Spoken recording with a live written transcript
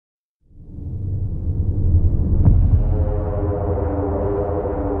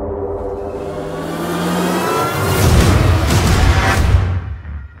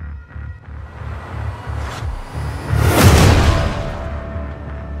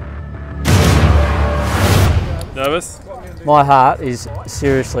Nervous? My heart is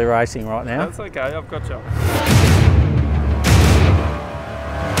seriously racing right now. That's okay, I've got you.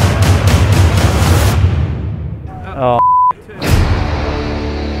 Oh.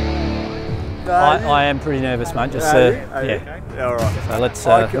 I am pretty nervous, mate. Just yeah. All right. So let's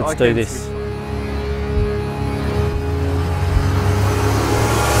do this.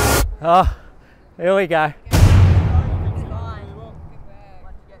 Oh, here we go.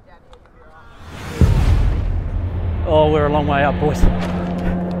 Oh, we're a long way up, boys.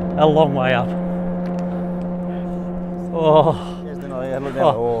 A long way up. Oh.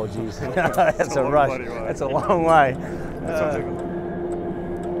 Oh, jeez. That's a rush. That's a long way.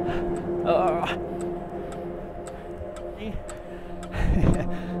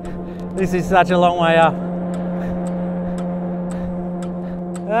 This is such a long way up.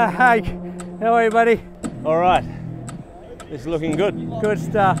 Hey, how are you, buddy? All right. It's looking good. Good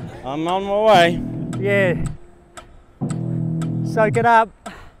stuff. I'm on my way. Yeah. Soak it up.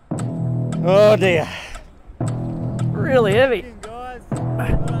 Oh dear. Really heavy.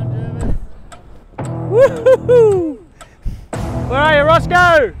 Woohoo! Where are you,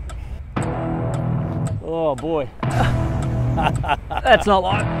 Roscoe? Oh boy. That's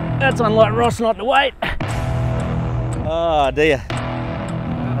unlike Ross not to wait. Oh dear.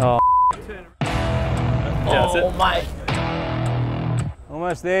 Oh. Yeah, that's it. Mate.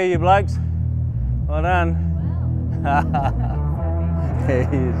 Almost there, you blokes. Well done. There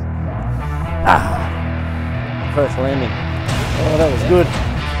he is. First landing. Oh, that was good.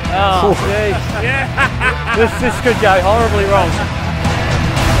 Oh, jeez. Yeah. This could go horribly wrong.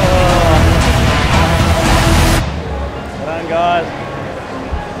 Well done, guys.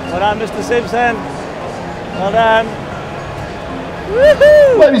 Well done, Mr. Simpson. Well done.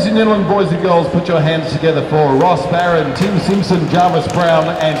 Woohoo! Ladies and gentlemen, boys and girls, put your hands together for Ross Barron, Tim Simpson, Jarvis Brown,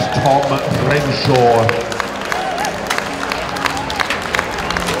 and Tom Renshaw.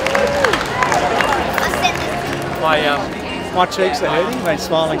 My cheeks are hurting. I've been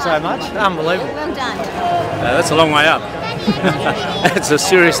smiling so much. Unbelievable. Well done. That's a long way up. That's a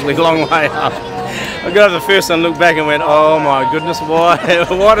seriously long way up. I got up the first and looked back and went, oh my goodness, why?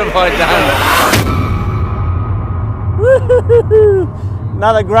 What have I done?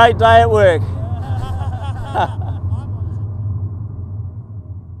 Another great day at work.